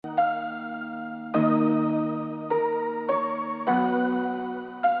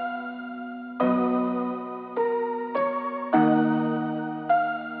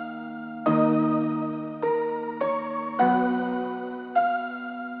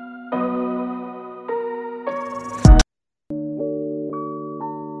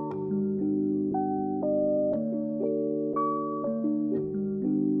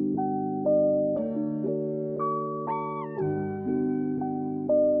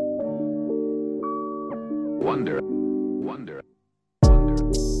Wonder, wonder.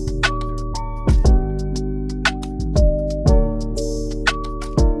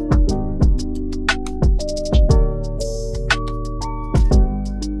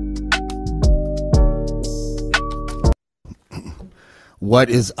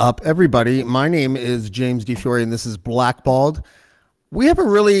 What is up, everybody? My name is James DeFiore, and this is Blackballed. We have a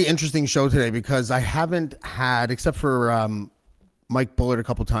really interesting show today because I haven't had, except for Mike Bullard a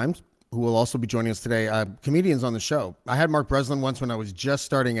couple times, who will also be joining us today, comedians on the show. I had Mark Breslin once when I was just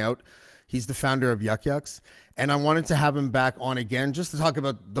starting out. He's the founder of Yuck Yucks, and I wanted to have him back on again just to talk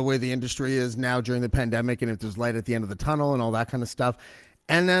about the way the industry is now during the pandemic and if there's light at the end of the tunnel and all that kind of stuff.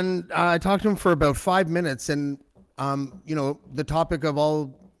 And then I talked to him for about 5 minutes, and the topic of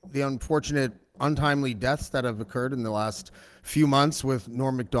all the unfortunate, untimely deaths that have occurred in the last few months with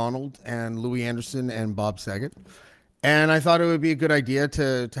Norm Macdonald and Louis Anderson and Bob Saget. And I thought it would be a good idea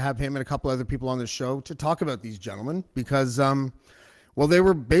to have him and a couple other people on the show to talk about these gentlemen because, they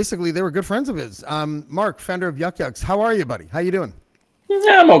were good friends of his. Mark, founder of Yuck Yucks. How are you, buddy? How you doing?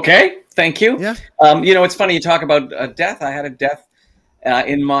 Yeah, I'm okay. Thank you. Yeah. It's funny you talk about death. I had a death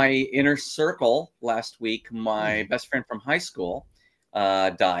in my inner circle last week. My best friend from high school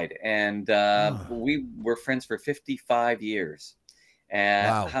died, and we were friends for 55 years.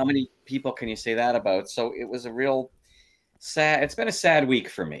 And wow. How many people can you say that about? So it was a real sad. It's been a sad week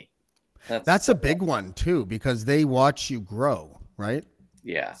for me. That's a big one too, because they watch you grow, right?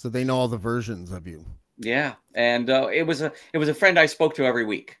 Yeah. So they know all the versions of you. Yeah, and it was a friend I spoke to every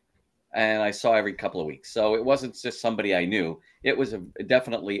week, and I saw every couple of weeks. So it wasn't just somebody I knew. It was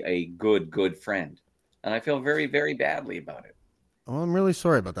definitely a good friend, and I feel very, very badly about it. Oh, I'm really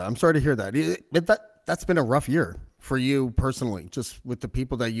sorry about that. I'm sorry to hear that. That's been a rough year for you personally, just with the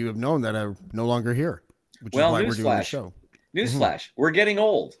people that you have known that are no longer here, which is why we're doing the show. Newsflash, we're getting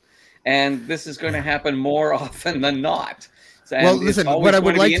old, and this is going to happen more often than not. Well, listen, what I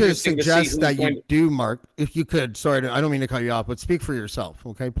would like to suggest that you do, Mark, if you could, sorry, I don't mean to cut you off, but speak for yourself,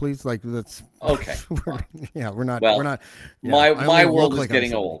 okay, please? Like, that's okay. we're not. Yeah, my world is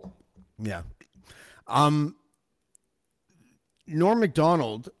getting old. Yeah. Norm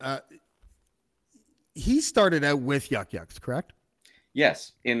Macdonald, he started out with Yuck Yucks, correct?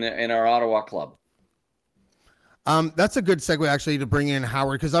 Yes, in our Ottawa club. That's a good segue actually to bring in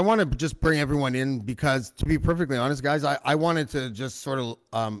Howard, because I want to just bring everyone in because, to be perfectly honest, guys, I wanted to just sort of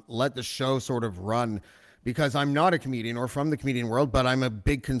let the show sort of run because I'm not a comedian or from the comedian world, but I'm a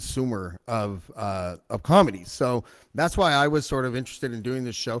big consumer of comedy. So that's why I was sort of interested in doing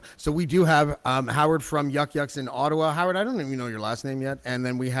this show. So we do have Howard from Yuck Yucks in Ottawa. Howard, I don't even know your last name yet. And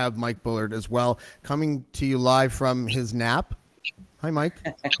then we have Mike Bullard as well, coming to you live from his nap. Hi, Mike.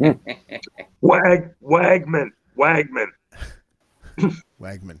 Wagman. Wagman.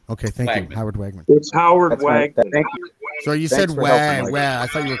 Okay, thank you, Howard Wagman. It's Howard Wagman. Thank you. So you said wag. I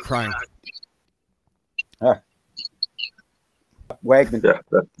thought you were crying. Wagman. Yeah,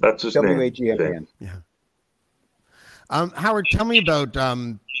 that's his name. W-A-G-M-A-N. Yeah. Howard, tell me about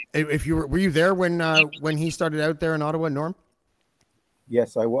if you were you there when he started out there in Ottawa, Norm?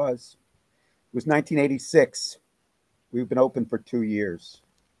 Yes, I was. It was 1986. We've been open for 2 years.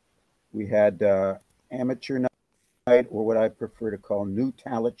 We had amateur night, or what I prefer to call new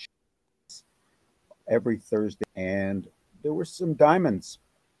talent shows, every Thursday, and there were some diamonds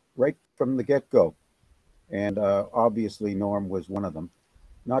right from the get-go, and obviously Norm was one of them.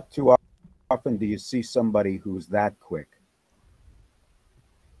 Not too often do you see somebody who's that quick.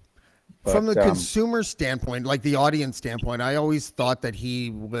 But, from the consumer standpoint, like the audience standpoint, I always thought that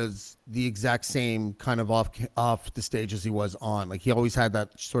he was the exact same kind of off the stage as he was on. Like he always had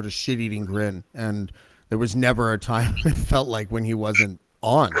that sort of shit-eating grin, and there was never a time it felt like when he wasn't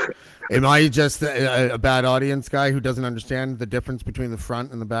on. Am I just a bad audience guy who doesn't understand the difference between the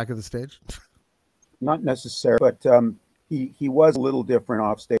front and the back of the stage? Not necessarily, but he was a little different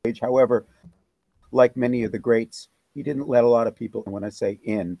off stage. However, like many of the greats, he didn't let a lot of people, and when I say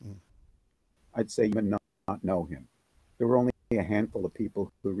in, I'd say even not know him. There were only a handful of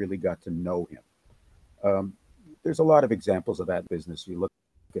people who really got to know him. There's a lot of examples of that business. You look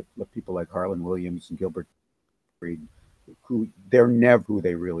at people like Harlan Williams and Gilbert Freed, who they're never who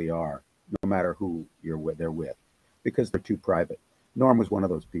they really are, no matter who they're with, because they're too private. Norm was one of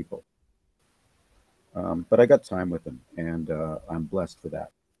those people. But I got time with him, and I'm blessed for that.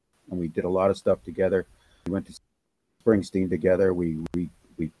 And we did a lot of stuff together. We went to Springsteen together. We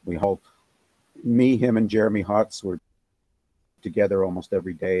hauled. Me, him, and Jeremy Hotz were together almost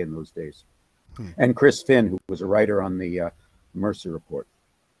every day in those days. And Chris Finn, who was a writer on the Mercer Report.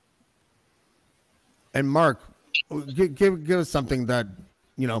 And Mark, give us something that,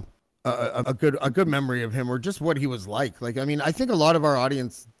 a good memory of him, or just what he was like. Like, I mean, I think a lot of our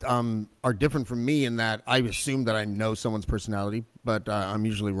audience are different from me in that I assume that I know someone's personality, but I'm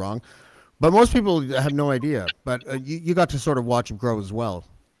usually wrong. But most people have no idea. But you got to sort of watch him grow as well.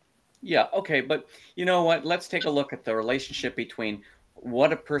 Yeah, okay, but you know what? Let's take a look at the relationship between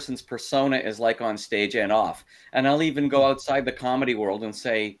what a person's persona is like on stage and off. And I'll even go outside the comedy world and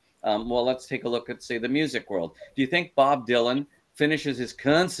say, well, let's take a look at, say, the music world. Do you think Bob Dylan finishes his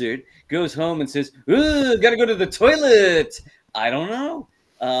concert, goes home and says, ooh, gotta go to the toilet? I don't know.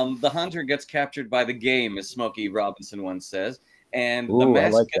 The hunter gets captured by the game, as Smokey Robinson once says, and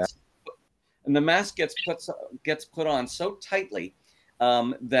the mask gets put on so tightly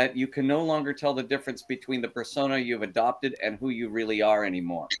that you can no longer tell the difference between the persona you've adopted and who you really are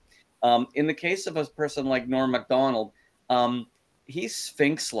anymore. In the case of a person like Norm Macdonald, he's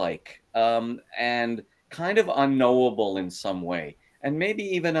Sphinx-like and kind of unknowable in some way, and maybe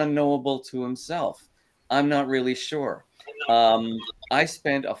even unknowable to himself. I'm not really sure. I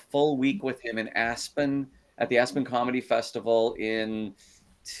spent a full week with him in Aspen at the Aspen Comedy Festival in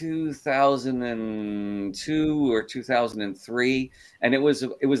 2002 or 2003, and it was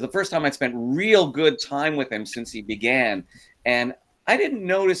the first time I'd spent real good time with him since he began, and I didn't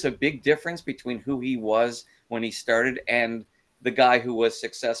notice a big difference between who he was when he started and the guy who was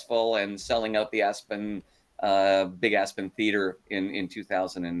successful and selling out the Aspen Big Aspen Theater in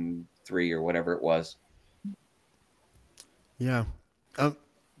 2003 or whatever it was. Yeah,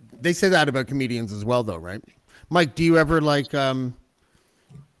 they say that about comedians as well, though, right? Mike, do you ever like?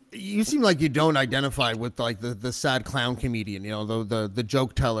 You seem like you don't identify with like the sad clown comedian, you know, the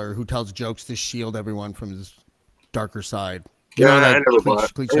joke teller who tells jokes to shield everyone from his darker side. You know, I never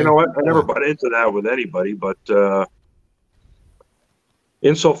bought. You know what? I never bought into that with anybody, but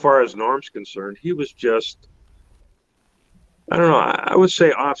insofar as Norm's concerned, he was just, I don't know. I would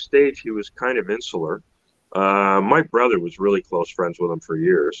say off stage he was kind of insular. My brother was really close friends with him for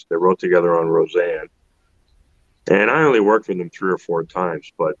years. They wrote together on Roseanne. And I only worked with him 3 or 4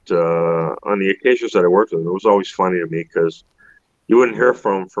 times, but on the occasions that I worked with him, it was always funny to me because you wouldn't hear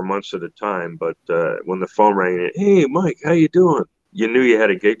from him for months at a time. But when the phone rang, hey, Mike, how you doing? You knew you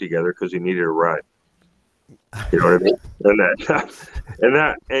had a gig together because you needed a ride. You know what I mean?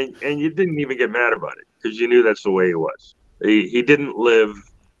 And you didn't even get mad about it because you knew that's the way he was. He didn't live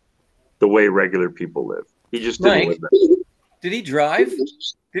the way regular people live. He just didn't live that. Did he drive?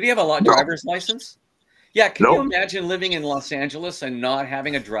 Did he have a driver's license? Yeah, can you imagine living in Los Angeles and not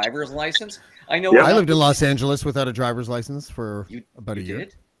having a driver's license? I know. Yeah. I lived in Los Angeles without a driver's license for about a year.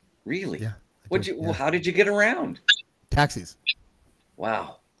 Did? Really? Yeah. Well, how did you get around? Taxis.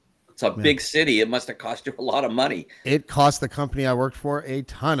 Wow. It's a big city. It must have cost you a lot of money. It cost the company I worked for a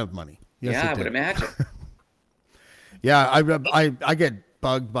ton of money. Yes, I would imagine. Yeah, I get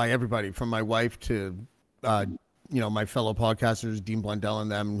bugged by everybody from my wife to my fellow podcasters, Dean Blundell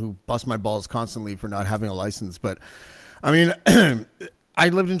and them, who bust my balls constantly for not having a license. But I mean,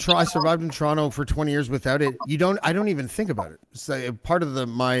 I survived in Toronto for 20 years without it. I don't even think about it. So part of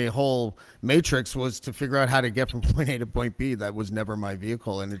my whole matrix was to figure out how to get from point A to point B. That was never my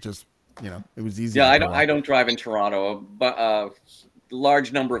vehicle. And it just, it was easy. Yeah, I don't drive in Toronto, but a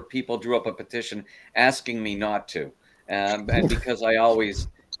large number of people drew up a petition asking me not to. And because I always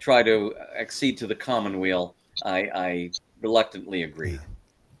try to accede to the commonweal, I reluctantly agreed.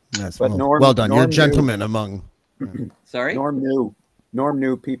 Yes, but well done. You're a gentleman among. Sorry? Norm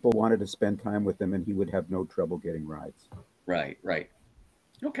knew people wanted to spend time with him, and he would have no trouble getting rides. Right.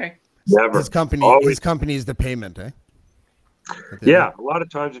 Okay. Never. His company is the payment, eh? Yeah, a lot of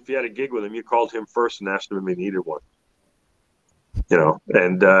times if you had a gig with him, you called him first and asked him if he needed one.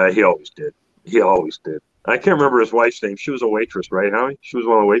 And he always did. I can't remember his wife's name. She was a waitress, right, Howie? She was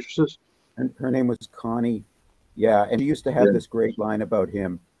one of the waitresses? And her name was Connie. Yeah, and he used to have this great line about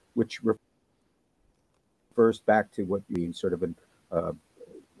him, which refers back to what you mean, sort of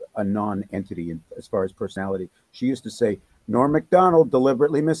a non-entity as far as personality. She used to say, Norm Macdonald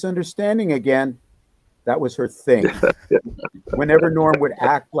deliberately misunderstanding again. That was her thing. Whenever Norm would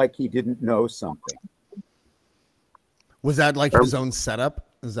act like he didn't know something. Was that like his own setup?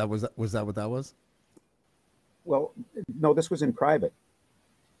 Was that what that was? Well, no, this was in private.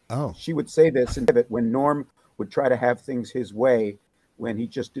 Oh. She would say this in private when Norm would try to have things his way when he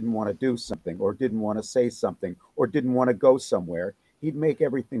just didn't want to do something or didn't want to say something or didn't want to go somewhere. He'd make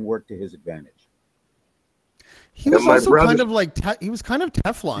everything work to his advantage. He was also kind of like he was kind of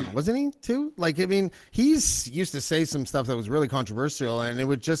Teflon, wasn't he? Too like I mean, he's used to say some stuff that was really controversial, and it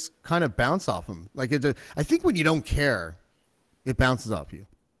would just kind of bounce off him. Like I think when you don't care, it bounces off you.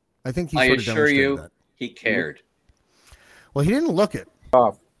 I think he. I sort of assure you, that. he cared. Well, he didn't look it.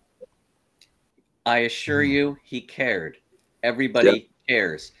 I assure you, he cared. Everybody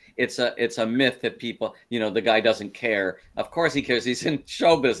cares. It's a myth that people, the guy doesn't care. Of course he cares. He's in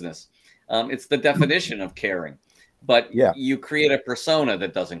show business. It's the definition of caring. But you create a persona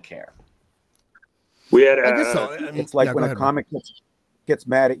that doesn't care. We had I guess so. It's like when a comic gets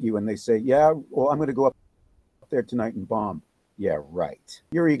mad at you and they say, "Yeah, well, I'm going to go up there tonight and bomb." Yeah, right.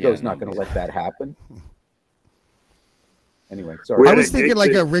 Your ego's not going to let that happen. Anyway, sorry. I was thinking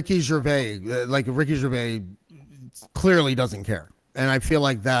like a Ricky Gervais. Like Ricky Gervais clearly doesn't care, and I feel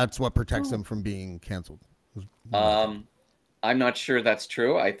like that's what protects him from being canceled. I'm not sure that's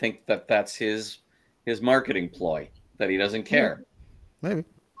true. I think that's his marketing ploy, that he doesn't care. Maybe.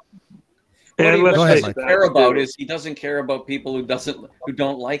 What he doesn't care about is he doesn't care about people who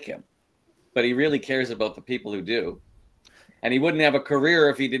don't like him, but he really cares about the people who do. And he wouldn't have a career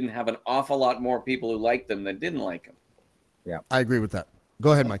if he didn't have an awful lot more people who liked him than didn't like him. Yeah, I agree with that.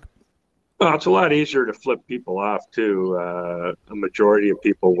 Go ahead, Mike. Well, it's a lot easier to flip people off too. A majority of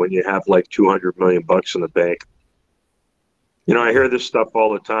people, when you have like $200 million in the bank. I hear this stuff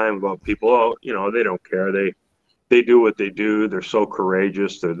all the time about people. Oh, they don't care. They do what they do. They're so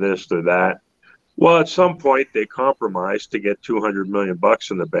courageous. They're this, they're that. Well, at some point they compromise to get $200 million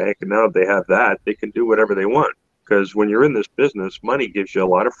in the bank, and now they have that. They can do whatever they want, because when you're in this business, money gives you a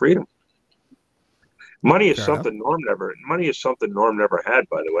lot of freedom. Money is something Norm never had,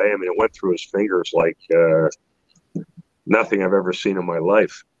 by the way. I mean, it went through his fingers like nothing I've ever seen in my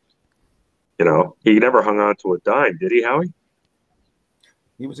life. He never hung on to a dime, did he, Howie?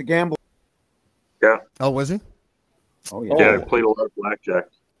 He was a gambler. Yeah. Oh, was he? Oh, yeah. Yeah, he played a lot of blackjack.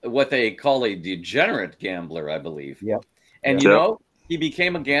 What they call a degenerate gambler, I believe. Yeah. And he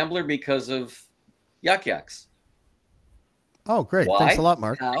became a gambler because of Yuck Yucks. Oh, great. Why? Thanks a lot,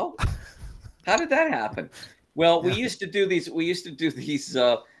 Mark. How did that happen? Well, we used to do these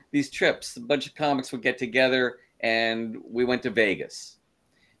trips. A bunch of comics would get together and we went to Vegas.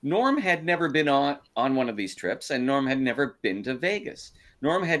 Norm had never been on one of these trips, and Norm had never been to Vegas.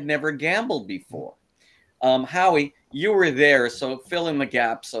 Norm had never gambled before. Howie, you were there, so fill in the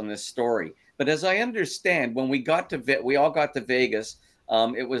gaps on this story. But as I understand, when we all got to Vegas,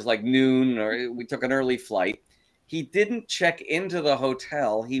 it was like noon, or we took an early flight. He didn't check into the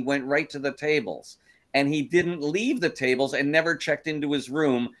hotel. He went right to the tables, and he didn't leave the tables and never checked into his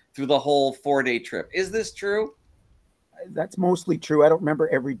room through the whole 4-day trip. Is this true? That's mostly true. I don't remember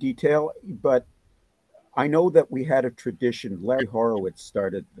every detail, but I know that we had a tradition. Larry Horowitz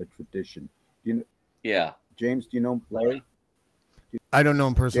started the tradition. Yeah. James, do you know Larry? I don't know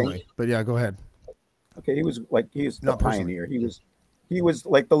him personally, but yeah, go ahead. Okay, he was the pioneer. He was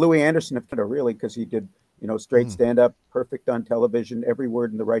like the Louis Anderson of Canada, really, because he did straight stand up, perfect on television, every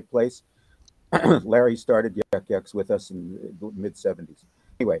word in the right place. Larry started Yuck Yucks with us in the mid 70s.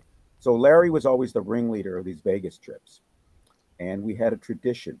 Anyway, so Larry was always the ringleader of these Vegas trips, and we had a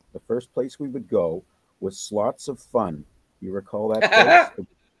tradition. The first place we would go was Slots of Fun. You recall that place?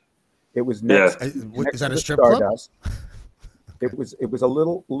 It was next. Is that a strip Stardust. club? It was a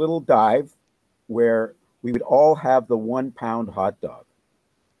little dive where we would all have the 1 pound hot dog,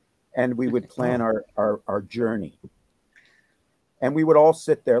 and we would plan our journey. And we would all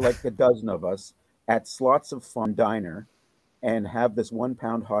sit there, like a dozen of us, at Slots of Fun Diner and have this 1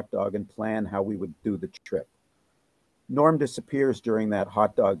 pound hot dog and plan how we would do the trip. Norm disappears during that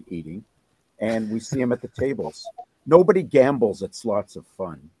hot dog eating, and we see him at the tables. Nobody gambles at Slots of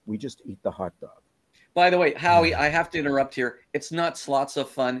Fun. We just eat the hot dog. By the way, Howie, I have to interrupt here. It's not Slots of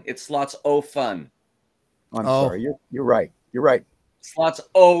Fun. It's Slots O Fun. I'm sorry. You're right. You're right. Slots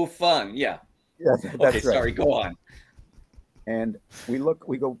O Fun. Yeah. Yeah, that's right. Sorry. Go on. And we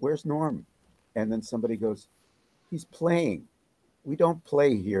go, where's Norm? And then somebody goes, he's playing. We don't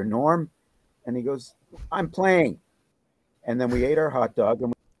play here, Norm. And he goes, I'm playing. And then we ate our hot dog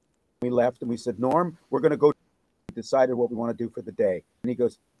and we left and we said, Norm, we're going to go. Decided what we want to do for the day. And he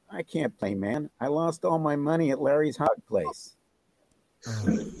goes, I can't play, man. I lost all my money at Larry's hot place.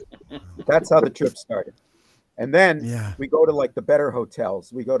 That's how the trip started. And then we go to like the better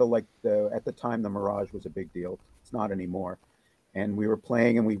hotels. We go to like at the time, the Mirage was a big deal. It's not anymore. And we were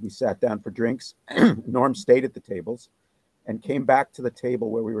playing and we sat down for drinks. Norm stayed at the tables and came back to the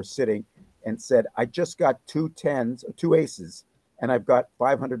table where we were sitting and said, I just got 2 aces, and I've got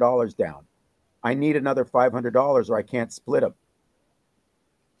 $500 down. I need another $500 or I can't split them.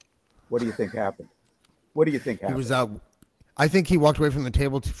 What do you think happened? He was out. I think he walked away from the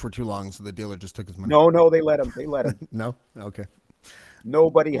table for too long, so the dealer just took his money. No, they let him. No? Okay.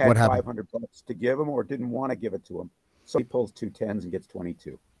 Nobody had $500 to give him or didn't want to give it to him. So he pulls 2 10s and gets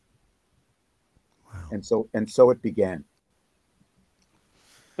 22. Wow. And so it began.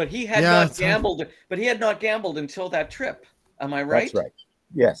 But he had Yeah, not gambled. But he had not gambled until that trip. Am I right? That's right.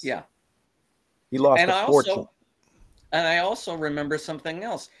 Yes. Yeah. He lost And a fortune. I also remember something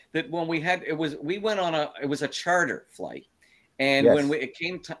else, that when we went on it was a charter flight, and Yes.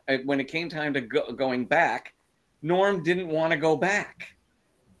 when it came time to going back, Norm didn't want to go back,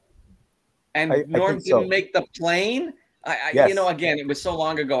 and I Norm think so. didn't make the plane. Yes. Again, it was so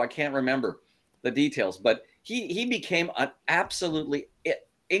long ago I can't remember the details, but he became an absolutely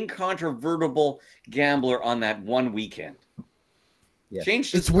incontrovertible gambler on that one weekend. Yes.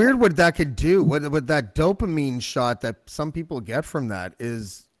 Changed his It's weird what that could do. What that dopamine shot that some people get from that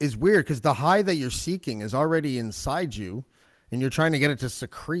is weird, because the high that you're seeking is already inside you, and you're trying to get it to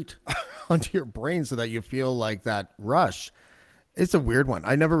secrete onto your brain so that you feel like that rush. It's a weird one.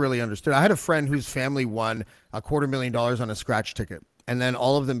 I never really understood. I had a friend whose family won $250,000 on a scratch ticket, and then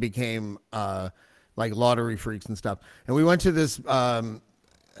all of them became like lottery freaks and stuff. And we went to this.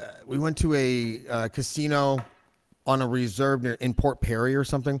 We went to a casino on a reserve in Port Perry or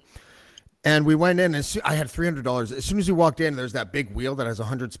something. And we went in, and I had $300. As soon as we walked in, there's that big wheel that has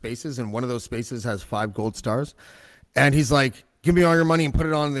 100 spaces, and one of those spaces has 5 gold stars. And he's like, give me all your money and put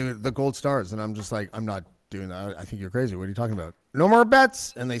it on the gold stars. And I'm just like, I'm not doing that. I think you're crazy. What are you talking about? No more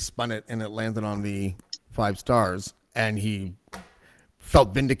bets. And they spun it, and it landed on the 5 stars. And he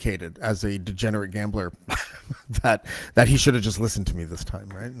felt vindicated as a degenerate gambler that he should have just listened to me this time,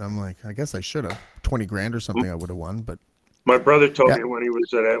 right? And I'm like, I guess I should have. 20 grand or something I would have won, but My brother told me when he was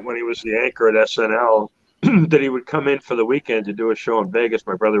the anchor at SNL that he would come in for the weekend to do a show in Vegas.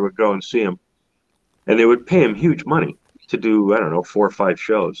 My brother would go and see him, and they would pay him huge money to do, I don't know, 4 or 5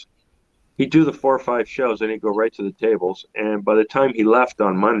 shows. He'd do the 4 or 5 shows, and he'd go right to the tables. And by the time he left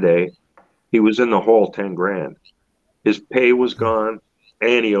on Monday, he was in the hole 10 grand. His pay was gone,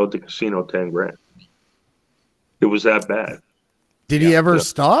 and he owed the casino 10 grand. It was that bad. Did he ever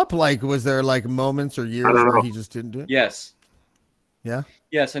stop? Like, was there like moments or years where know. he just didn't do it? Yes. Yeah.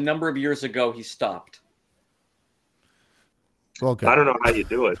 Yes, a number of years ago he stopped. Well, good. I don't know how you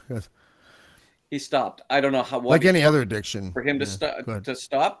do it. He stopped. I don't know how. Like any other addiction. For him to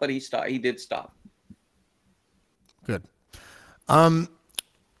stop, but he stopped. He did stop. Good. The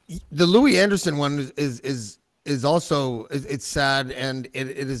Louis Anderson one is also, it's sad, and it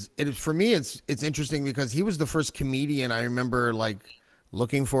is for me it's interesting because he was the first comedian I remember like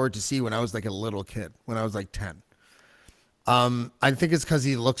looking forward to see when I was like a little kid, when I was like 10. I think it's because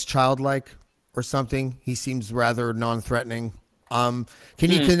he looks childlike or something. He seems rather non-threatening. Can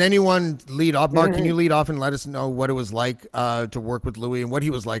anyone lead off? Mark, can you lead off and let us know what it was like to work with Louis and what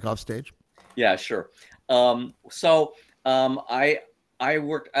he was like off stage? Yeah, sure. I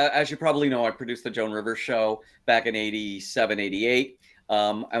worked, as you probably know, I produced the Joan Rivers show back in 87, 88.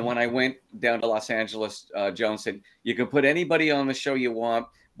 And when I went down to Los Angeles, Joan said, you can put anybody on the show you want,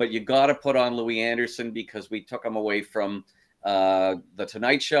 but you got to put on Louis Anderson because we took him away from the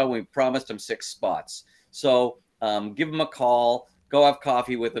Tonight Show. We promised him 6 spots. So give him a call, go have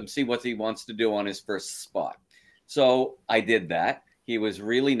coffee with him, see what he wants to do on his first spot. So I did that. He was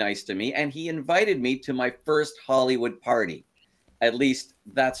really nice to me, and he invited me to my first Hollywood party. At least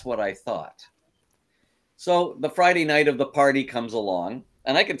that's what I thought. So the Friday night of the party comes along,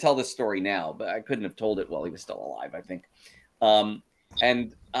 and I can tell this story now, but I couldn't have told it while he was still alive, I think. It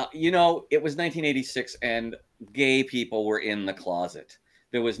was 1986, and gay people were in the closet.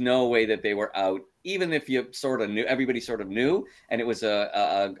 There was no way that they were out, even if you sort of knew, everybody sort of knew, and it was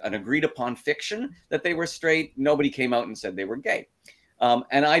an agreed upon fiction that they were straight. Nobody came out and said they were gay.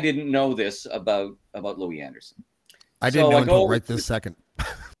 And I didn't know this about Louis Anderson. I didn't know until right this second.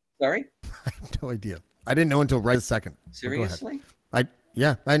 Sorry? I have no idea. I didn't know until right this second. Seriously? I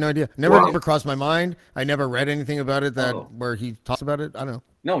had no idea. Never crossed my mind. I never read anything about it where he talks about it. I don't know.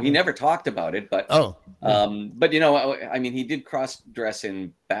 No, he never talked about it, but but he did cross-dress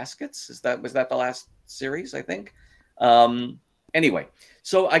in Baskets. Was that the last series, I think? Anyway,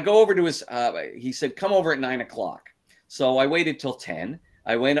 so I go over to his he said, come over at 9:00. So I waited till 10.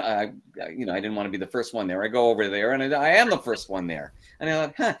 I went, I didn't want to be the first one there. I go over there, and I am the first one there. And I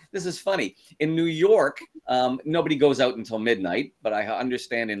thought, this is funny. In New York, nobody goes out until midnight, but I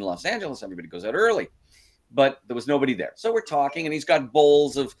understand in Los Angeles, everybody goes out early. But there was nobody there. So we're talking, and he's got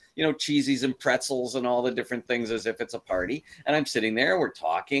bowls of, cheesies and pretzels and all the different things as if it's a party. And I'm sitting there, we're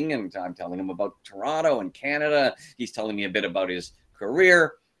talking, and I'm telling him about Toronto and Canada. He's telling me a bit about his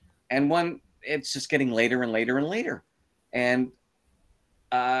career. And it's just getting later and later and later. And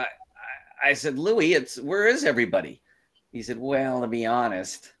I said, Louis, where is everybody? He said, well, to be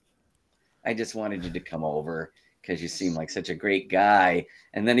honest, I just wanted you to come over because you seem like such a great guy.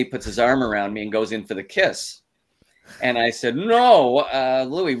 And then he puts his arm around me and goes in for the kiss. And I said, no,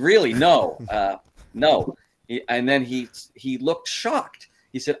 Louis, really, no, no. And then he looked shocked.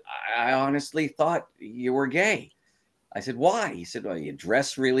 He said, I honestly thought you were gay. I said, why? He said, well, you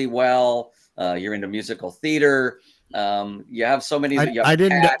dress really well. You're into musical theater. You have so many. I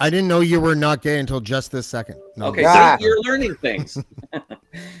didn't know you were not gay until just this second. No. Okay, so you're learning things.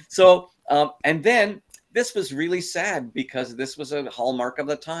 So, and then this was really sad because this was a hallmark of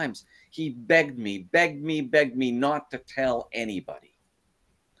the times. He begged me not to tell anybody.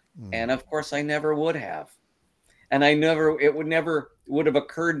 And of course I never would have. And it would have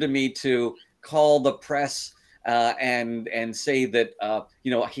occurred to me to call the press and say that,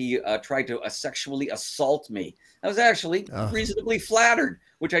 he tried to sexually assault me. I was actually reasonably flattered,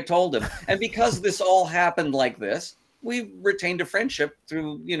 which I told him. And because this all happened like this, we retained a friendship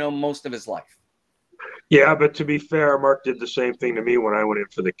through, most of his life. Yeah, but to be fair, Mark did the same thing to me when I went in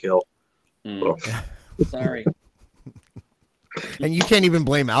for the kill. So. Sorry. And you can't even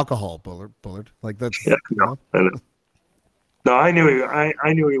blame alcohol, Bullard. Like that's no, I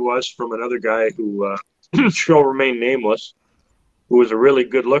knew he was from another guy who shall remain nameless, who was a really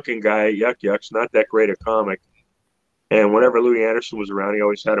good-looking guy at Yuck Yucks, not that great a comic. And whenever Louis Anderson was around, he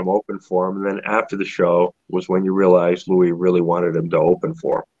always had him open for him. And then after the show was when you realized Louis really wanted him to open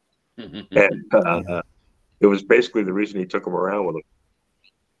for him. And it was basically the reason he took him around with him.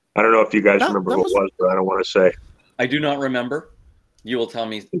 I don't know if you guys remember who it was, but I don't want to say. I do not remember. You will tell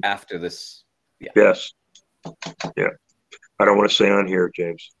me after this. Yeah. Yes. Yeah. I don't want to say on here,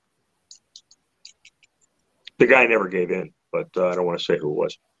 James. The guy never gave in, but I don't want to say who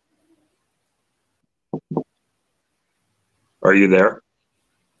it was. Are you there?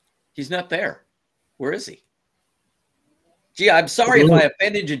 He's not there. Where is he? Gee, I'm sorry if I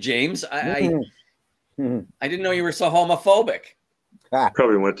offended you, James. I didn't know you were so homophobic.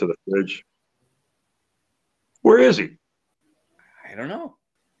 Probably went to the fridge. Where is he? I don't know.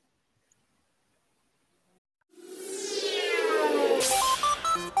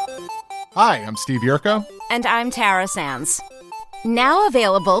 Hi, I'm Steve Yurko. And I'm Tara Sands. Now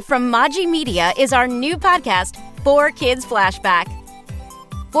available from Maji Media is our new podcast, 4 Kids Flashback.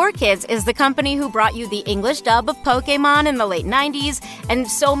 4 Kids is the company who brought you the English dub of Pokemon in the late 90s and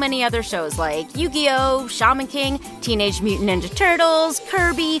so many other shows like Yu-Gi-Oh!, Shaman King, Teenage Mutant Ninja Turtles,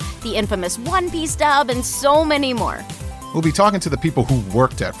 Kirby, the infamous One Piece dub, and so many more. We'll be talking to the people who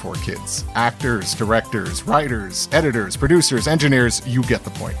worked at 4 Kids. Actors, directors, writers, editors, producers, engineers, you get the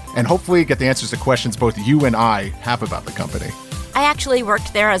point. And hopefully get the answers to questions both you and I have about the company. I actually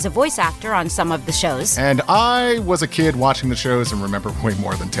worked there as a voice actor on some of the shows. And I was a kid watching the shows and remember way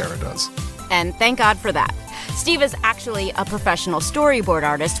more than Tara does. And thank God for that. Steve is actually a professional storyboard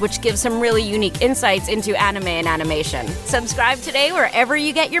artist, which gives some really unique insights into anime and animation. Subscribe today wherever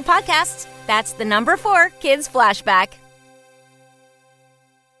you get your podcasts. That's the number 4 Kids Flashback.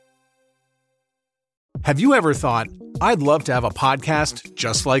 Have you ever thought, I'd love to have a podcast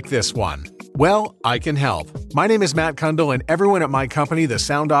just like this one? Well, I can help. My name is Matt Kundle, and everyone at my company, the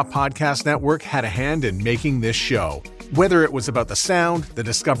Sound Off Podcast Network, had a hand in making this show. Whether it was about the sound, the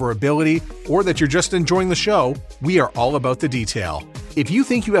discoverability, or that you're just enjoying the show, we are all about the detail. If you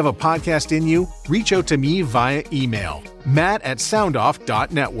think you have a podcast in you, reach out to me via email,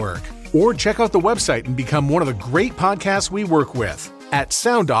 matt@soundoff.network, or check out the website and become one of the great podcasts we work with at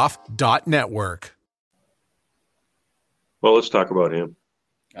soundoff.network. Well, let's talk about him.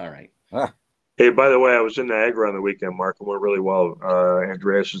 All right. Hey, by the way, I was in Niagara on the weekend, Mark, and went really well.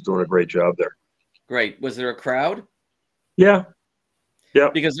 Andreas is doing a great job there. Great. Was there a crowd? Yeah.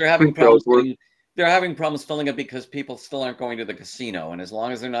 Because they're having problems. They're having problems filling it because people still aren't going to the casino, and as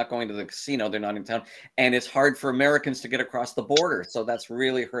long as they're not going to the casino, they're not in town. And it's hard for Americans to get across the border, so that's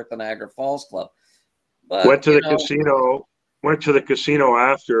really hurt the Niagara Falls Club. But, went to the casino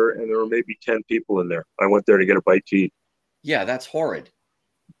after, and there were maybe 10 people in there. I went there to get a bite to eat. Yeah, that's horrid.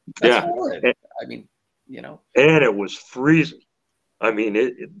 Horrid. I mean, And it was freezing. I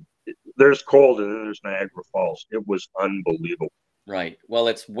mean, there's cold and then there's Niagara Falls. It was unbelievable. Right. Well,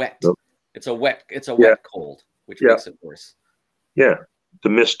 it's wet. Yep. It's a wet cold, which makes it worse. Yeah. The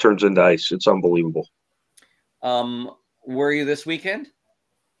mist turns into ice. It's unbelievable. Were you this weekend?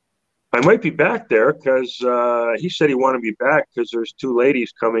 I might be back there because he said he wanted me back because there's 2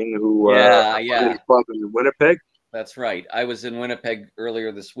 ladies coming who club in Winnipeg. That's right. I was in Winnipeg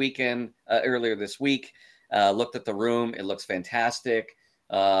earlier this week. Looked at the room. It looks fantastic.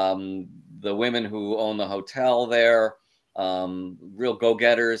 The women who own the hotel there, real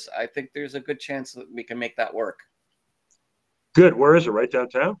go-getters. I think there's a good chance that we can make that work. Good. Where is it? Right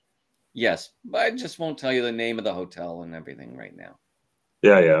downtown? Yes. I just won't tell you the name of the hotel and everything right now.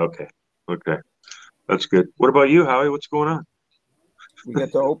 Yeah. Okay. That's good. What about you, Howie? What's going on? We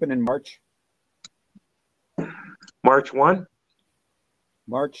get to open in March. March 1?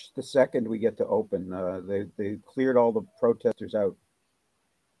 March the 2nd, we get to open. They cleared all the protesters out.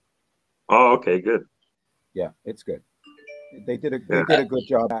 Oh, okay, good. Yeah, it's good. They did a good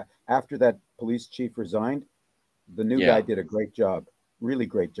job. After that police chief resigned, the new guy did a great job. Really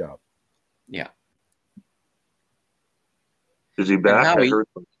great job. Yeah. Is he back? Howie, I heard.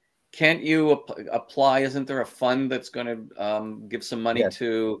 can't you apply? Isn't there a fund that's going to give some money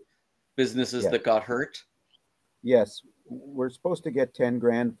to businesses that got hurt? Yes, we're supposed to get 10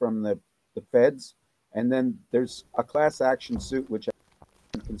 grand from the feds, and then there's a class action suit which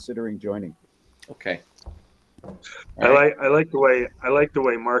I'm considering joining. Okay. I like the way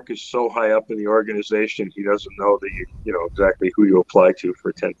Mark is so high up in the organization. He doesn't know that you know exactly who you apply to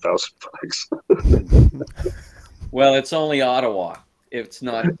for $10,000. Well, it's only Ottawa. It's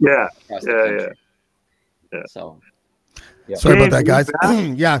not. Yeah. So. Yeah. Sorry about that, guys.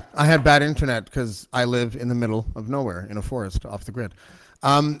 Yeah, I had bad internet because I live in the middle of nowhere in a forest off the grid.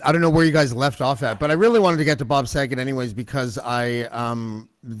 I don't know where you guys left off at, but I really wanted to get to Bob Saget anyways because I don't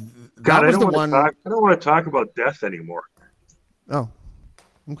want to talk about death anymore. Oh,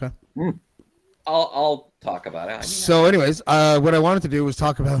 okay. I'll talk about it. So, anyways, what I wanted to do was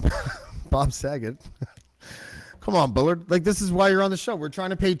talk about Bob Saget. Come on, Bullard. Like, this is why you're on the show. We're trying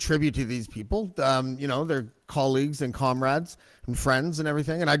to pay tribute to these people. They're colleagues and comrades and friends and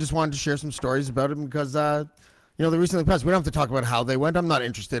everything. And I just wanted to share some stories about them because, they recently passed. We don't have to talk about how they went. I'm not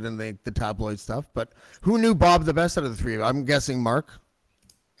interested in the tabloid stuff. But who knew Bob the best out of the three of you? I'm guessing Mark.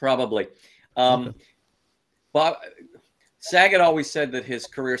 Probably. Bob Saget always said that his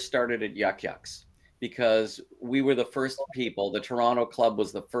career started at Yuck Yucks because we were the first people. The Toronto club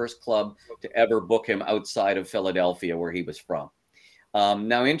was the first club to ever book him outside of Philadelphia, where he was from.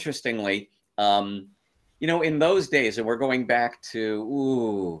 Now, interestingly, in those days, and we're going back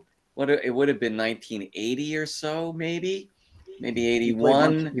to, it would have been 1980 or so, maybe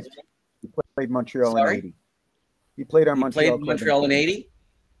 81. He played Montreal in 80. He played Montreal in 80?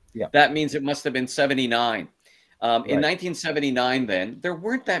 Yeah. That means it must have been 79. In 1979, then, there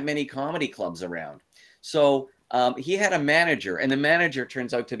weren't that many comedy clubs around. So he had a manager, and the manager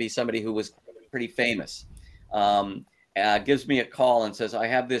turns out to be somebody who was pretty famous. Gives me a call and says, I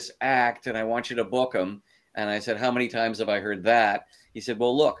have this act, and I want you to book him. And I said, how many times have I heard that? He said,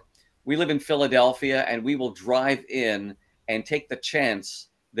 well, look, we live in Philadelphia, and we will drive in and take the chance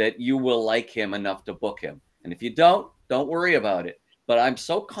that you will like him enough to book him. And if you don't worry about it. But I'm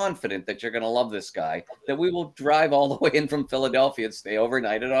so confident that you're going to love this guy that we will drive all the way in from Philadelphia and stay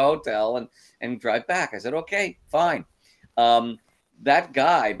overnight at a hotel and drive back. I said, okay, fine. That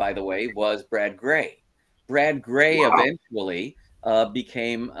guy, by the way, was Brad Gray. Brad Gray eventually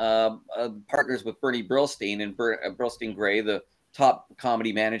became partners with Bernie Brillstein, and Brillstein Gray, the top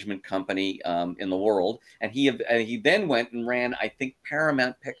comedy management company in the world. And he then went and ran, I think,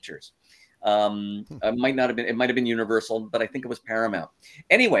 Paramount Pictures. It might have been Universal, but I think it was Paramount.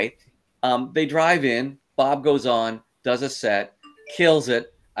 Anyway, they drive in, Bob goes on, does a set, kills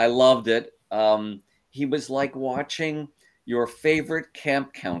it. I loved it. He was like watching your favorite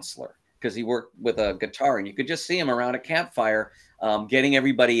camp counselor because he worked with a guitar, and you could just see him around a campfire, getting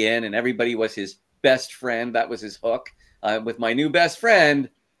everybody in, and everybody was his best friend. That was his hook. With my new best friend,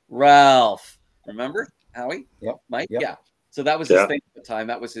 Ralph. Remember, Howie? Yep. Mike? Yep. Yeah. So that was his thing at the time.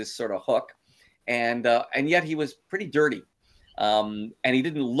 That was his sort of hook. And yet he was pretty dirty. And he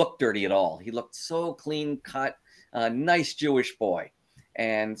didn't look dirty at all. He looked so clean cut, nice Jewish boy.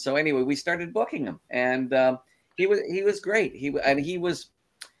 And so anyway, we started booking him, and he was great. He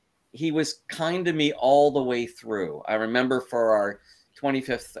was kind to me all the way through. I remember for our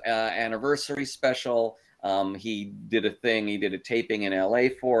 25th anniversary special, he did a taping in LA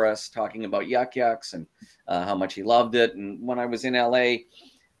for us, talking about Yuck Yucks and how much he loved it. And when I was in LA,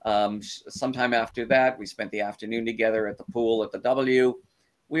 sometime after that, we spent the afternoon together at the pool at the W.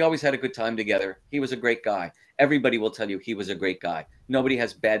 We always had a good time together. He was a great guy. Everybody will tell you he was a great guy. Nobody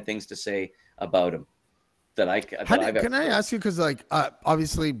has bad things to say about him. Can I ask you, because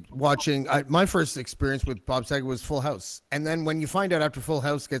obviously watching my first experience with Bob Saget was Full House, and then when you find out after Full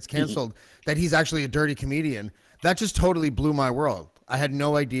House gets canceled that he's actually a dirty comedian, that just totally blew my world. I had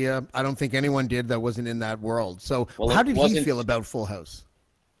no idea. I don't think anyone did that wasn't in that world. So how did he feel about Full House?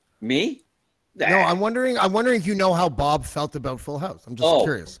 Me? No, I'm wondering if you know how Bob felt about Full House. I'm just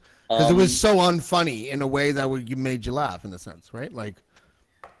curious because it was so unfunny in a way that made you laugh in a sense, right? Like,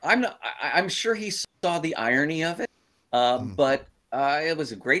 I'm sure he saw the irony of it, but it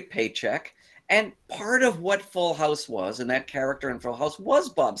was a great paycheck. And part of what Full House was, and that character in Full House, was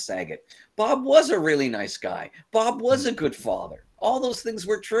Bob Saget. Bob was a really nice guy. Bob was a good father. All those things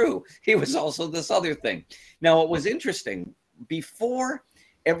were true. He was also this other thing. Now, it was interesting. Before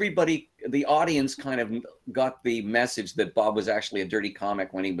everybody, the audience kind of got the message that Bob was actually a dirty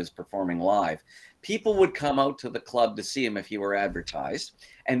comic when he was performing live, people would come out to the club to see him if he were advertised,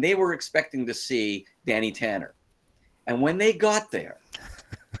 and they were expecting to see Danny Tanner. And when they got there,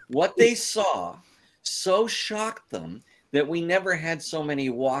 what they saw so shocked them that we never had so many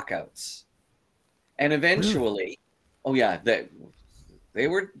walkouts. And eventually, oh yeah, they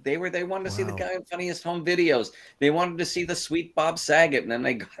wanted to see the guy in Funniest Home Videos. They wanted to see the sweet Bob Saget, and then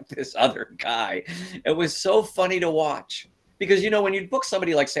they got this other guy. It was so funny to watch because, you know, when you book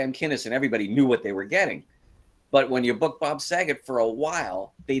somebody like Sam Kinison, everybody knew what they were getting. But when you book Bob Saget for a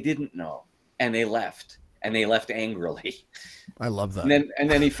while, they didn't know, and they left. And they left angrily. I love that. And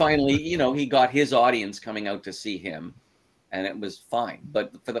then he finally, you know, he got his audience coming out to see him, and it was fine.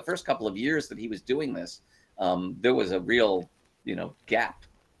 But for the first couple of years that he was doing this, there was a real, you know, gap.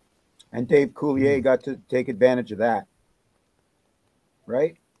 And Dave Coulier got to take advantage of that,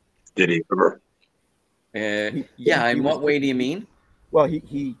 right? Did he ever? Yeah. In what way do you mean? Well,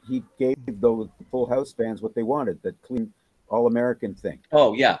 he gave those Full House fans what they wanted, that clean All-American thing.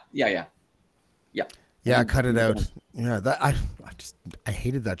 Oh yeah. Yeah, cut it out. Yeah, that I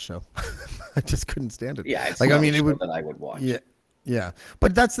hated that show. I just couldn't stand it. Yeah, it's like, not I mean, a it show would that I would watch. Yeah.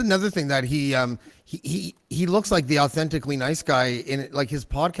 But that's another thing that he looks like the authentically nice guy in it. Like his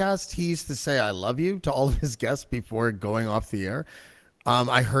podcast, he used to say "I love you" to all of his guests before going off the air.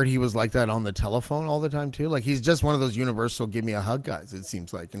 I heard he was like that on the telephone all the time too. Like he's just one of those universal "give me a hug" guys. It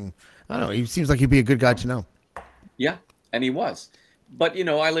seems like, and I don't know. He seems like he'd be a good guy to know. Yeah, and he was. But, you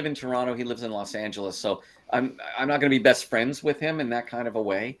know, I live in Toronto. He lives in Los Angeles. So I'm not going to be best friends with him in that kind of a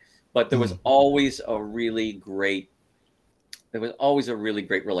way. But there was always a really great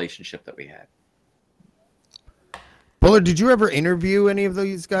relationship that we had. Bullard, did you ever interview any of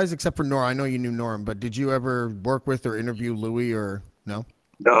these guys except for Nora? I know you knew Norm, but did you ever work with or interview Louis or no?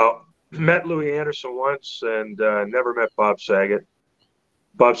 No. Met Louis Anderson once and never met Bob Saget.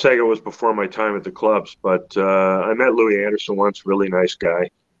 Bob Saget was before my time at the clubs, but I met Louis Anderson once, really nice guy.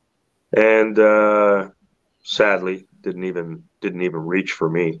 And sadly, didn't even reach for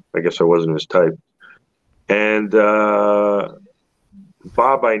me. I guess I wasn't his type. And Bob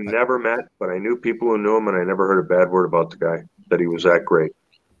I never met, but I knew people who knew him, and I never heard a bad word about the guy, that he was that great.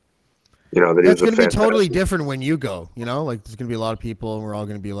 You know, that That's he was going to be totally fantastic. different when you go, you know, like there's going to be a lot of people and we're all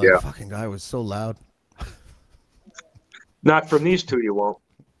going to be like, fucking guy was so loud. Not from these two, you won't.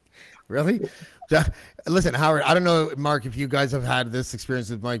 Really? Listen, Howard, I don't know, Mark, if you guys have had this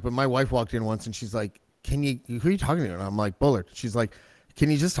experience with Mike, but my wife walked in once and she's like, who are you talking to? And I'm like, Bullard. She's like, can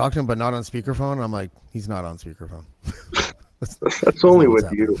you just talk to him, but not on speakerphone? And I'm like, he's not on speakerphone. That's only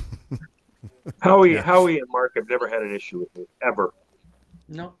with you. Howie and Mark have never had an issue with me, ever.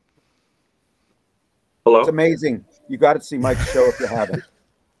 No. Hello? It's amazing. You got to see Mike's show if you haven't.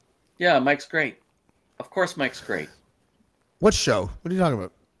 Yeah, Mike's great. Of course, Mike's great. What show? What are you talking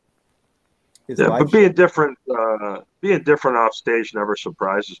about? Yeah, but being different off stage never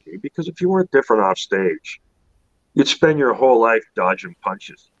surprises me, because if you weren't different off stage, you'd spend your whole life dodging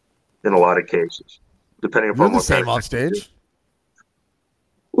punches in a lot of cases, depending upon You're the what same off stage.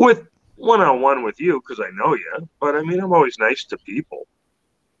 With one-on-one with you, because I know you, but I mean, I'm always nice to people.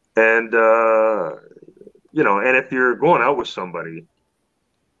 And, you know, and if you're going out with somebody,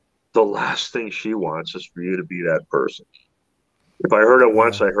 the last thing she wants is for you to be that person. If I heard it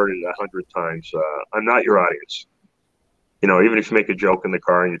once, I heard it 100 times. I'm not your audience. You know, even if you make a joke in the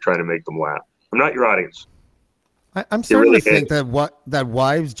car and you're trying to make them laugh, I'm not your audience. I'm starting to think that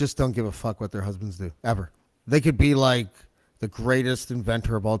wives just don't give a fuck what their husbands do, ever. They could be like the greatest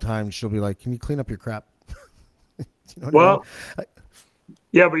inventor of all time. She'll be like, can you clean up your crap? You know what I mean?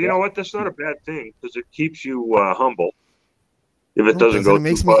 Yeah, but you know what? That's not a bad thing, because it keeps you humble if it doesn't go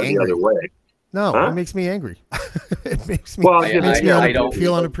too far the other way. No, it makes me angry. It makes me, I don't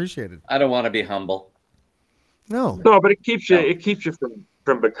feel unappreciated. I don't want to be humble. No, but it keeps you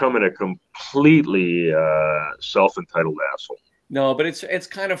from becoming a completely self-entitled asshole. No, but it's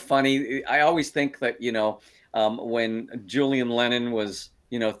kind of funny. I always think that, you know, when Julian Lennon was,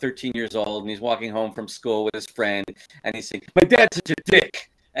 you know, 13 years old and he's walking home from school with his friend and he's saying, "My dad's such a dick,"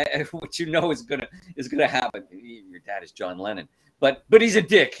 which you know is gonna happen. Your dad is John Lennon, but he's a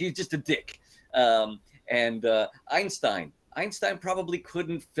dick. He's just a dick. And Einstein probably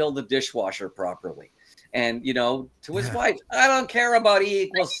couldn't fill the dishwasher properly. And, you know, to his wife, "I don't care about E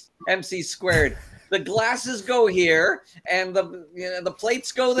equals MC squared. The glasses go here and the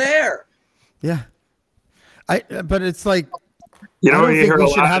plates go there." Yeah. But it's like, You know, I don't you think heard we a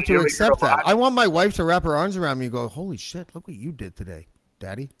should lot- have you to heard a accept that. lot. I want my wife to wrap her arms around me and go, holy shit, look what you did today,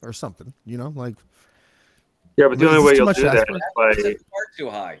 daddy, or something, you know, like. Yeah, but the Is only this way too you'll much do to ask that for? is by Set the bar too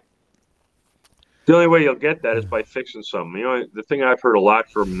high. the only way you'll get that is by fixing something. You know, the thing I've heard a lot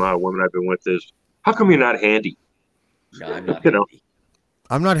from women I've been with is, "How come you're not handy?" No, I'm not You know. handy.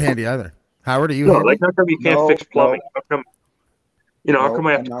 I'm not handy either. Howard, are you No, handy? like how come you can't No, fix plumbing? no. How come? You know, how No, come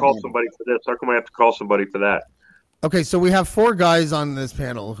I have I'm to not call handy. somebody for this? How come I have to call somebody for that? Okay, so we have 4 guys on this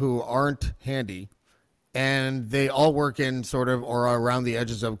panel who aren't handy, and they all work in sort of or around the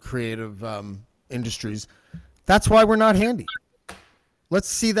edges of creative industries. That's why we're not handy. Let's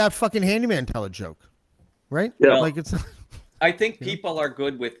see that fucking handyman tell a joke, right? Yeah. Like it's. I think people are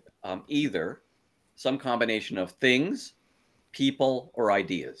good with either some combination of things, people, or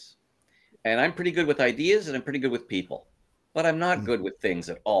ideas. And I'm pretty good with ideas and I'm pretty good with people, but I'm not good with things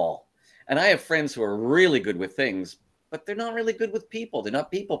at all. And I have friends who are really good with things, but they're not really good with people. They're not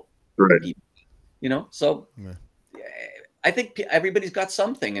people. Right. You know, so Yeah. I think everybody's got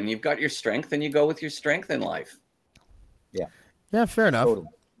something, and you've got your strength, and you go with your strength in life. Yeah, fair enough. Totally.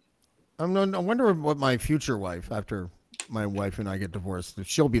 I wonder what my future wife, after my wife and I get divorced, if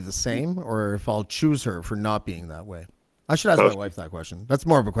she'll be the same or if I'll choose her for not being that way. I should ask my wife that question. That's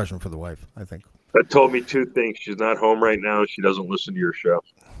more of a question for the wife, I think. That told me 2 things. She's not home right now. She doesn't listen to your show.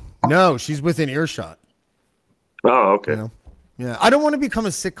 No, she's within earshot. Oh, okay. You know? Yeah, I don't want to become a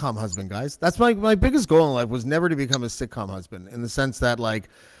sitcom husband, guys. That's my biggest goal in life was never to become a sitcom husband in the sense that, like,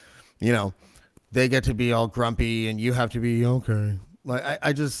 you know, they get to be all grumpy and you have to be okay. Like,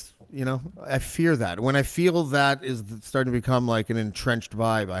 I just, you know, I fear that. When I feel that is starting to become like an entrenched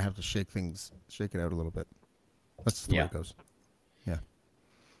vibe, I have to shake it out a little bit. That's the way it goes. Yeah.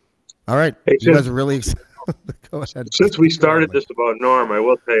 All right. Hey, You guys are really excited. Go ahead. Since we started this about Norm, I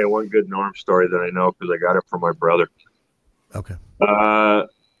will tell you one good Norm story that I know because I got it from my brother. Okay.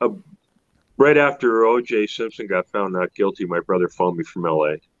 Right after O.J. Simpson got found not guilty, my brother phoned me from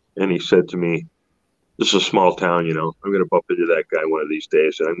L.A. and he said to me, "This is a small town, you know. I'm going to bump into that guy one of these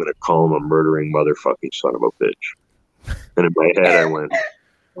days, and I'm going to call him a murdering motherfucking son of a bitch." And in my head, I went,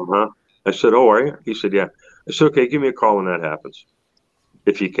 "Uh-huh." I said, "Oh, are you?" He said, "Yeah." I said, "Okay, give me a call when that happens,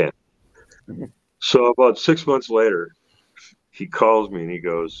 if you can." So about 6 months later, he calls me and he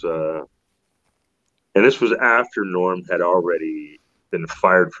goes, and this was after Norm had already been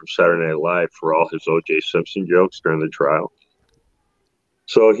fired from Saturday Night Live for all his O.J. Simpson jokes during the trial.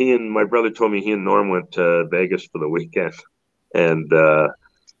 So my brother told me he and Norm went to Vegas for the weekend, and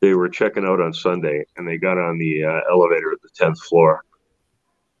they were checking out on Sunday, and they got on the elevator at the 10th floor,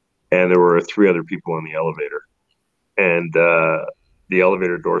 and there were 3 other people on the elevator, and the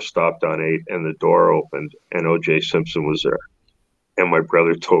elevator door stopped on 8, and the door opened, and O.J. Simpson was there. And my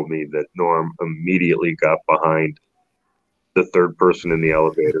brother told me that Norm immediately got behind the 3rd person in the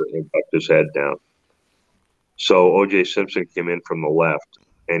elevator and ducked his head down. So O.J. Simpson came in from the left,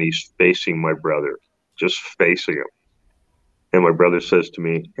 and he's facing my brother, just facing him. And my brother says to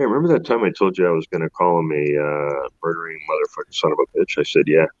me, "Hey, remember that time I told you I was going to call him a murdering motherfucking son of a bitch?" I said,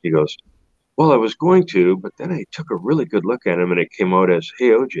 "Yeah." He goes, "Well, I was going to, but then I took a really good look at him, and it came out as,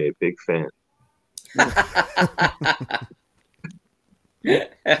 'Hey, O.J., big fan.'"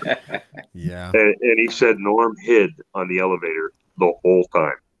 Yeah. And he said Norm hid on the elevator the whole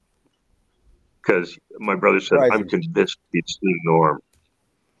time. Because my brother said, "I'm convinced he'd seen Norm."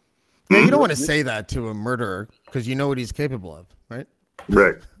 Yeah, you don't want to say that to a murderer because you know what he's capable of, right?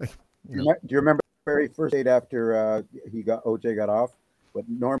 Right. Do you remember the very first date after OJ got off? But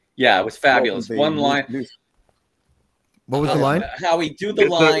Norm. Yeah, it was fabulous. One line. What was the line? How we do the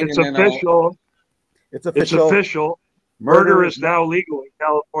line. It's official. It's official. It's official. Murder is now legal in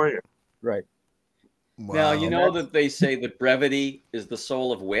California. Right. Wow. Now, you know that they say that brevity is the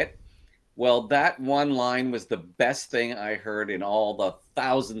soul of wit. Well, that one line was the best thing I heard in all the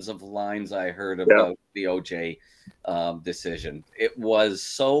thousands of lines I heard about the OJ decision. It was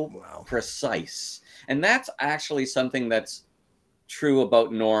so precise. And that's actually something that's true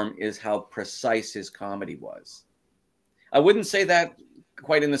about Norm, is how precise his comedy was. I wouldn't say that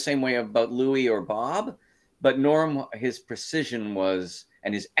quite in the same way about Louis or Bob, but Norm, his precision was,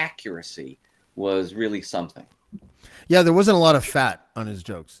 and his accuracy was really something. Yeah, there wasn't a lot of fat on his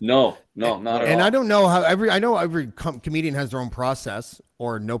jokes. No, not at all. And I don't know how I know every comedian has their own process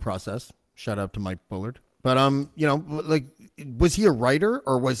or no process. Shout out to Mike Bullard. But you know, like, was he a writer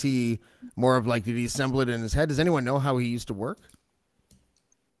or was he more of like, did he assemble it in his head? Does anyone know how he used to work?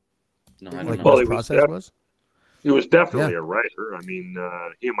 No, I don't like know. what his process was? He was definitely a writer. I mean,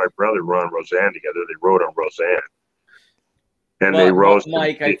 he and my brother were on Roseanne together. They wrote on Roseanne. and they rose.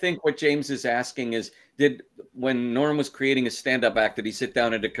 Mike, I think what James is asking is, when Norm was creating a stand-up act, did he sit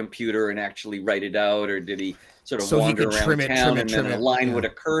down at a computer and actually write it out, or did he sort of wander around town and then a line would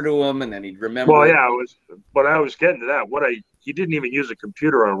occur to him and then he'd remember? Well, yeah, but I was getting to that. He didn't even use a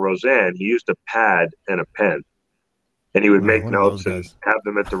computer on Roseanne. He used a pad and a pen, and he would make notes and have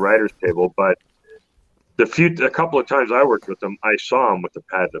them at the writer's table. But a couple of times I worked with him, I saw him with a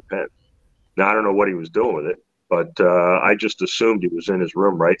pad and a pen. Now, I don't know what he was doing with it, but I just assumed he was in his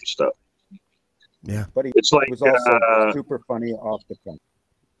room writing stuff. Yeah. But he was also super funny off the pen.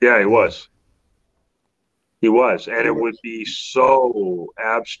 Yeah, he was. He was. And it would be so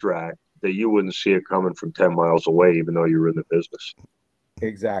abstract that you wouldn't see it coming from 10 miles away, even though you were in the business.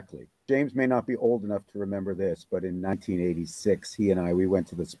 Exactly. James may not be old enough to remember this, but in 1986, he and we went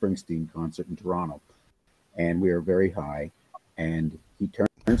to the Springsteen concert in Toronto, and we were very high. And he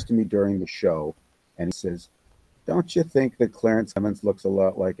turns to me during the show, and he says, "Don't you think that Clarence Clemens looks a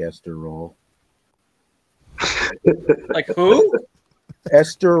lot like Esther Roll?" Like who?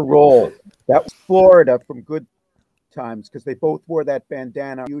 Esther Roll. That was Florida from Good Times, because they both wore that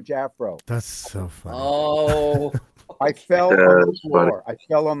bandana, huge afro. That's so funny. Oh. I fell on the floor. I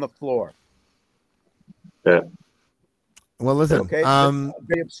fell on the floor. Yeah. Well, listen. Okay.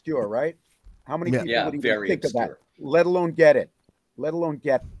 Very obscure, right? How many people would even think of that? Let alone get it. Let alone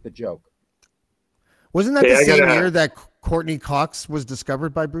get the joke. Wasn't that the same year that Courtney Cox was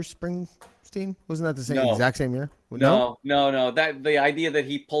discovered by Bruce Springsteen? Wasn't that the exact same year? No. That the idea that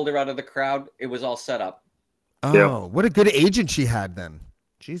he pulled her out of the crowd, it was all set up. Oh, what a good agent she had then.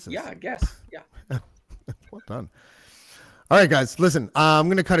 Jesus. Yeah, I guess. Yeah. Well done. All right, guys, listen, I'm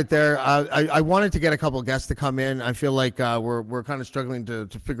going to cut it there. I wanted to get a couple of guests to come in. I feel like we're kind of struggling to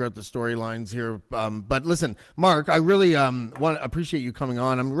figure out the storylines here. But listen, Mark, I really appreciate you coming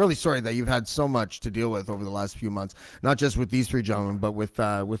on. I'm really sorry that you've had so much to deal with over the last few months, not just with these three gentlemen, but with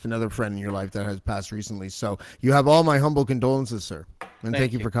another friend in your life that has passed recently. So you have all my humble condolences, sir. And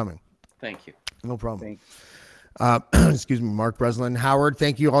thank you for coming. Thank you. No problem. Thanks. Excuse me, Mark Breslin. Howard,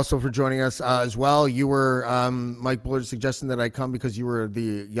 thank you also for joining us as well. You were Mike Bullard suggesting that I come because you were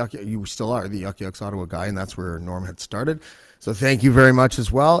you still are the Yuck Yucks Ottawa guy, and that's where Norm had started. So thank you very much as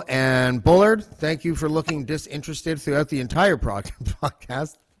well. And Bullard, thank you for looking disinterested throughout the entire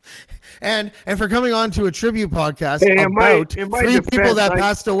podcast. And for coming on to a tribute podcast about three people that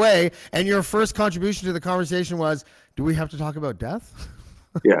passed away, and your first contribution to the conversation was, do we have to talk about death?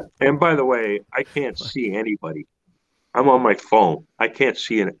 Yeah. And by the way, I can't see anybody. I'm on my phone. I can't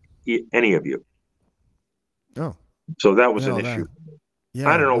see any of you. Oh. So that was an issue. Yeah,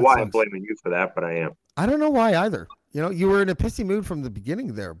 I don't know why I'm blaming you for that, but I am. I don't know why either. You were in a pissy mood from the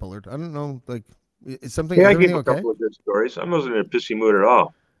beginning there, Bullard. I don't know. Like, is something I gave a couple of good stories. I wasn't in a pissy mood at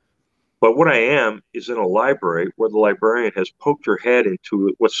all. But what I am is in a library where the librarian has poked her head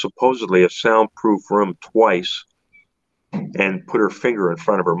into what's supposedly a soundproof room twice and put her finger in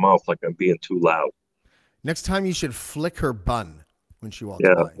front of her mouth like I'm being too loud. Next time you should flick her bun when she walks by.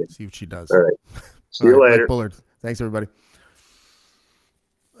 Okay. See what she does. All right. See you later. Mike Bullard. Thanks, everybody.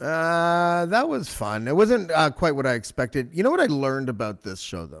 That was fun. It wasn't quite what I expected. You know what I learned about this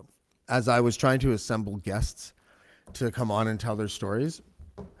show, though, as I was trying to assemble guests to come on and tell their stories?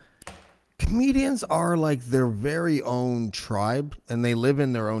 Comedians are like their very own tribe, and they live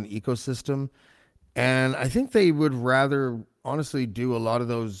in their own ecosystem. And I think they would rather, honestly, do a lot of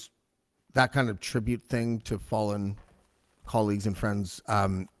that kind of tribute thing to fallen colleagues and friends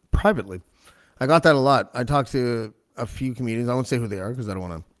privately. I got that a lot. I talked to a few comedians. I won't say who they are because I don't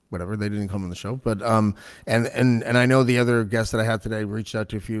want to, whatever. They didn't come on the show. But and I know the other guests that I had today reached out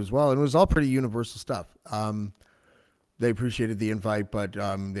to a few as well. And it was all pretty universal stuff. They appreciated the invite, but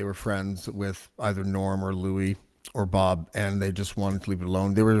they were friends with either Norm or Louie or Bob, and they just wanted to leave it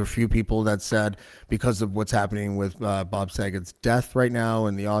alone. There were a few people that said, because of what's happening with Bob Saget's death right now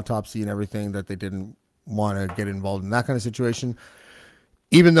and the autopsy and everything, that they didn't want to get involved in that kind of situation.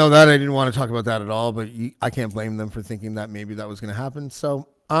 Even though that I didn't want to talk about that at all, but I can't blame them for thinking that maybe that was going to happen. So,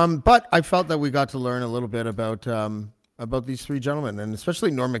 but I felt that we got to learn a little bit about these three gentlemen, and especially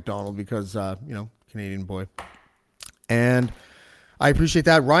Norm Macdonald, because Canadian boy. And I appreciate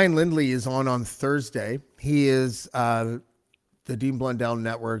that. Ryan Lindley is on Thursday. He is the Dean Blundell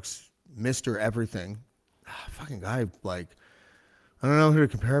Network's Mr. Everything. Fucking guy, like, I don't know who to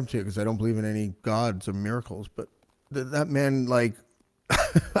compare him to because I don't believe in any gods or miracles, but that man, like,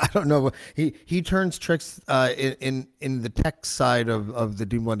 I don't know. He turns tricks in the tech side of the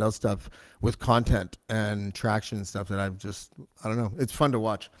Dean Blundell stuff with content and traction and stuff that I don't know. It's fun to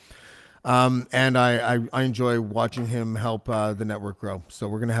watch. And I enjoy watching him help the network grow. So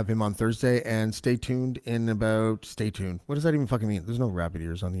we're going to have him on Thursday, and stay tuned. Stay tuned. What does that even fucking mean? There's no rabbit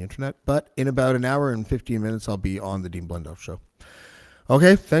ears on the internet, but in about an hour and 15 minutes, I'll be on the Dean Blundell Show.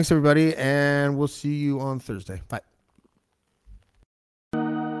 Okay. Thanks everybody. And we'll see you on Thursday. Bye.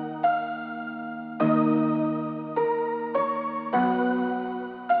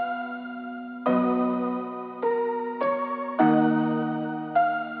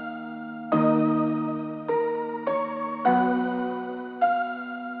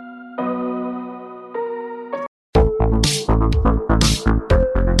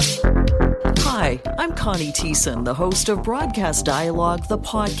 I'm Connie Thiessen, the host of Broadcast Dialogue, the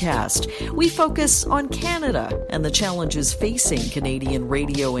podcast. We focus on Canada and the challenges facing Canadian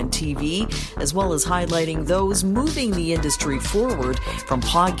radio and TV, as well as highlighting those moving the industry forward from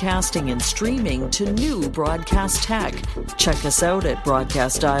podcasting and streaming to new broadcast tech. Check us out at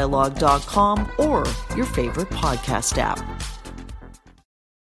broadcastdialogue.com or your favorite podcast app.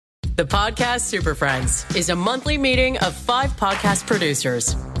 The Podcast Super Friends is a monthly meeting of 5 podcast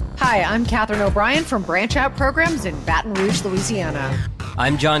producers. Hi, I'm Catherine O'Brien from Branch Out Programs in Baton Rouge, Louisiana.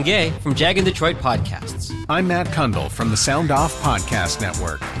 I'm John Gay from Jag and Detroit Podcasts. I'm Matt Kundle from the Sound Off Podcast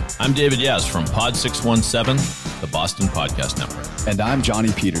Network. I'm David Yes from Pod 617, the Boston Podcast Network. And I'm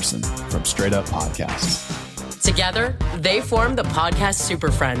Johnny Peterson from Straight Up Podcasts. Together, they form the Podcast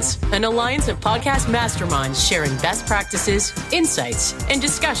Super Friends, an alliance of podcast masterminds sharing best practices, insights, and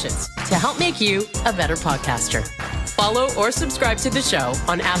discussions to help make you a better podcaster. Follow or subscribe to the show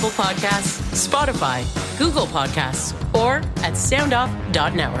on Apple Podcasts, Spotify, Google Podcasts, or at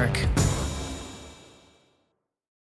soundoff.network.